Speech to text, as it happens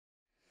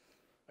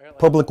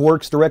Public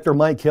Works Director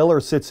Mike Keller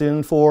sits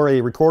in for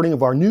a recording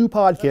of our new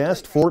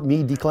podcast, Fort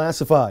Meade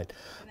Declassified.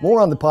 More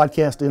on the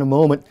podcast in a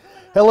moment.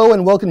 Hello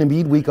and welcome to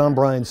Meade Week. I'm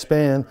Brian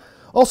Spann.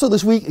 Also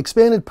this week,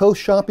 expanded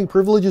post-shopping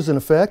privileges in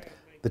effect.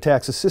 The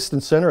Tax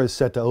Assistance Center is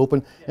set to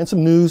open, and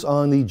some news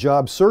on the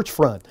job search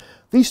front.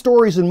 These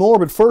stories and more,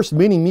 but first,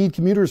 many Meade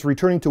commuters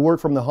returning to work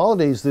from the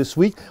holidays this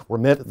week were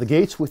met at the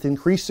gates with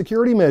increased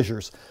security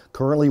measures.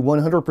 Currently,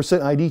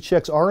 100% ID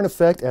checks are in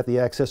effect at the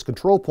access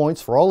control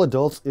points for all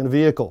adults in a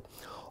vehicle.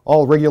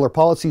 All regular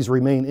policies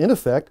remain in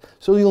effect,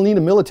 so you'll need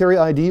a military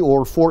ID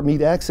or Fort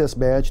Meade access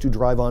badge to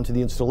drive onto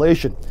the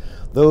installation.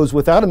 Those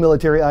without a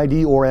military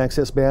ID or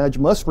access badge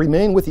must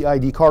remain with the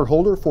ID card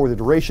holder for the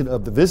duration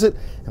of the visit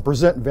and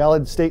present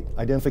valid state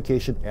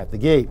identification at the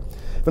gate.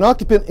 If an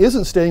occupant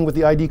isn't staying with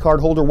the ID card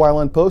holder while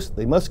on post,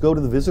 they must go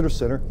to the visitor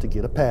center to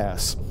get a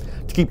pass.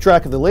 To keep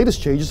track of the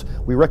latest changes,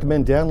 we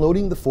recommend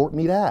downloading the Fort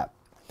Meade app.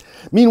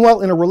 Meanwhile,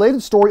 in a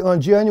related story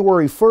on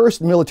January 1st,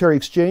 military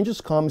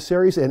exchanges,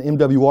 commissaries, and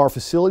MWR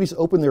facilities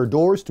opened their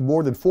doors to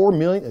more than 4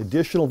 million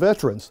additional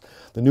veterans.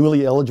 The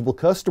newly eligible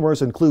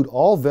customers include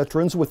all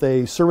veterans with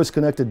a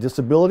service-connected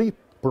disability,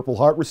 Purple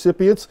Heart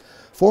recipients,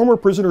 former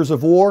prisoners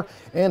of war,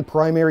 and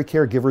primary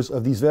caregivers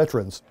of these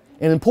veterans.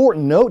 An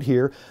important note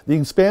here, the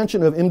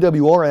expansion of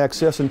MWR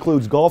access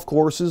includes golf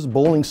courses,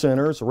 bowling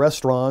centers,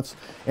 restaurants,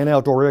 and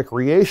outdoor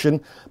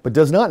recreation, but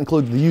does not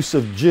include the use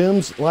of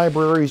gyms,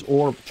 libraries,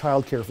 or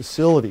child care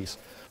facilities.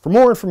 For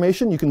more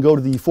information, you can go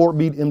to the Fort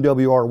Meade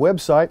MWR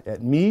website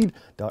at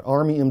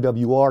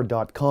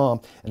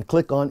meade.armymwr.com and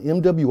click on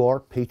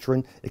MWR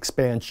Patron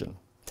Expansion.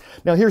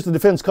 Now here's the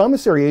Defense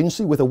Commissary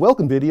Agency with a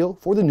welcome video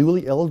for the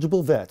newly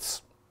eligible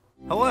vets.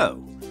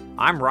 Hello,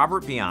 I'm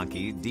Robert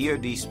Bianchi,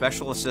 DoD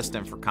Special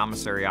Assistant for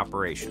Commissary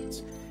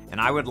Operations,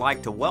 and I would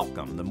like to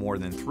welcome the more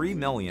than 3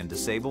 million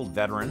disabled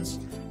veterans,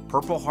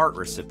 Purple Heart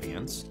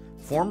recipients,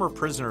 former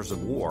prisoners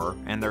of war,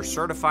 and their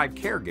certified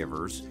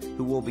caregivers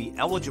who will be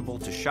eligible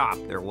to shop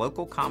their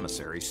local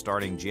commissary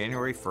starting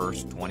January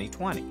 1st,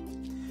 2020.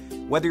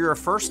 Whether you're a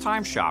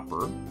first-time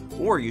shopper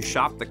or you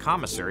shop the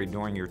commissary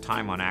during your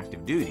time on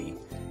active duty,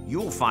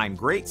 you will find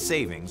great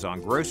savings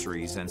on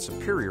groceries and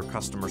superior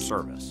customer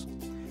service.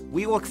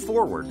 We look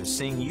forward to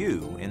seeing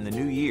you in the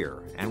new year,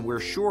 and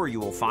we're sure you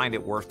will find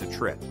it worth the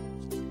trip.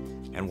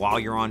 And while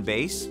you're on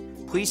base,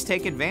 please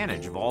take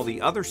advantage of all the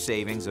other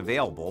savings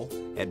available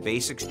at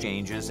base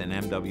exchanges and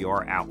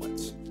MWR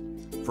outlets.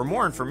 For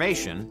more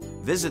information,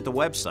 visit the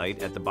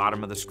website at the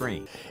bottom of the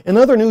screen. In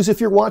other news,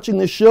 if you're watching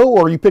this show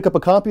or you pick up a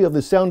copy of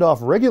the Sound Off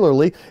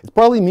regularly, it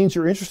probably means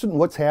you're interested in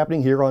what's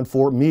happening here on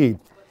Fort Meade.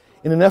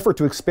 In an effort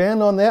to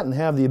expand on that and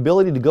have the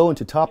ability to go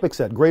into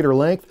topics at greater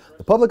length,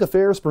 the Public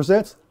Affairs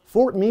presents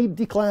Fort Meade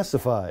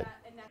Declassified.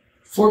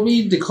 Fort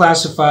Meade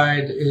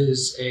Declassified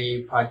is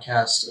a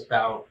podcast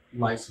about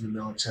life in the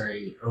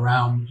military,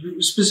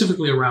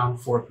 specifically around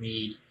Fort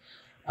Meade,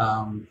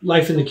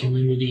 life in the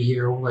community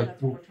here,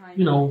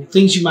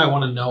 things you might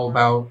want to know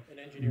about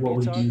what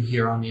we do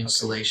here on the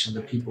installation,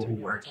 the people who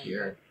work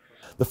here.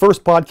 The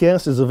first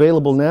podcast is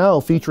available now,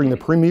 featuring the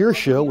premiere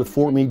show with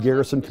Fort Meade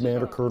Garrison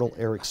Commander Colonel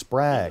Eric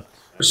Sprague.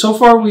 So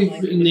far,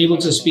 we've been able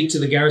to speak to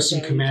the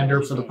garrison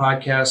commander for the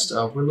podcast.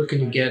 We're looking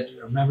to get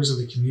members of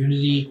the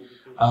community.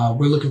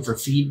 We're looking for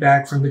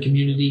feedback from the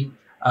community.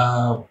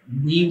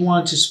 We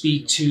want to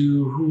speak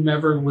to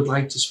whomever would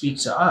like to speak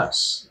to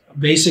us.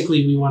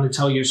 Basically, we want to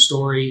tell your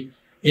story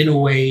in a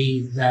way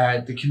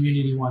that the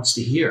community wants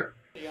to hear.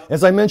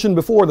 As I mentioned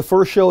before, the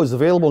first show is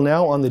available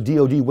now on the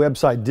DoD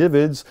website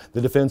DVIDS, the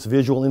Defense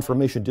Visual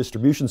Information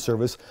Distribution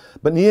Service,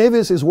 but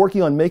Nieves is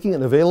working on making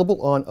it available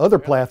on other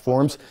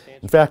platforms.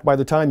 In fact, by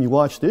the time you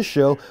watch this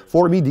show,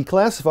 Fort Meade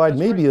Declassified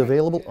may be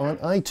available on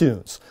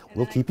iTunes.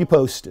 We'll keep you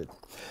posted.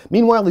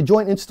 Meanwhile, the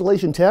Joint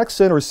Installation Tax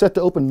Center is set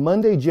to open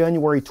Monday,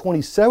 January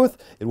 27th.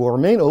 It will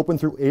remain open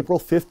through April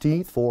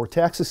 15th for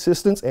tax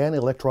assistance and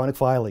electronic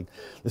filing.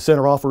 The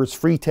center offers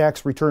free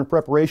tax return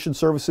preparation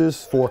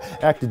services for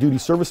active duty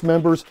service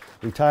members,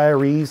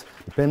 retirees,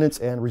 dependents,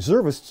 and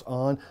reservists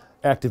on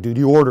active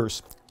duty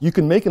orders. You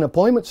can make an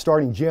appointment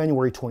starting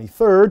January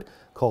 23rd.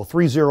 Call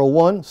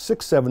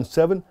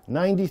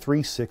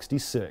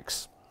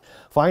 301-677-9366.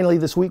 Finally,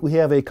 this week we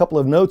have a couple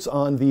of notes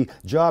on the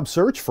job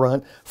search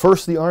front.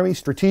 First, the Army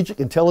Strategic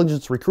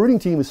Intelligence Recruiting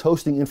Team is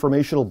hosting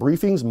informational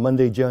briefings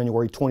Monday,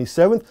 January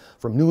 27th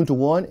from noon to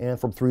 1 and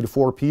from 3 to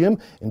 4 p.m.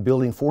 in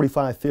Building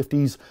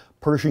 4550's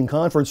Pershing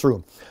Conference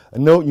Room. A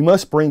note, you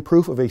must bring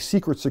proof of a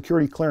secret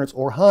security clearance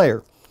or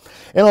higher.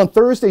 And on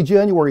Thursday,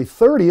 January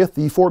 30th,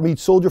 the Fort Meade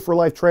Soldier for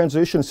Life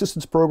Transition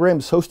Assistance Program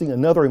is hosting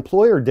another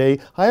Employer Day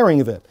hiring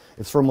event.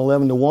 It's from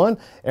 11 to 1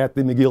 at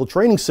the McGill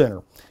Training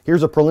Center.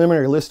 Here's a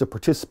preliminary list of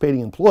participating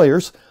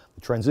employers.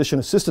 The Transition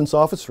Assistance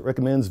Office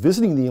recommends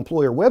visiting the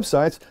employer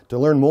websites to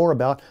learn more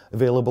about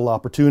available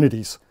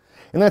opportunities.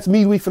 And that's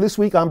Meade Week for this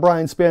week. I'm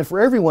Brian Spann.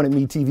 For everyone at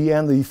Meade TV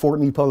and the Fort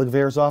Meade Public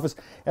Affairs Office,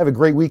 have a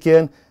great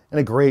weekend and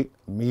a great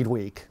Meade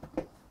Week.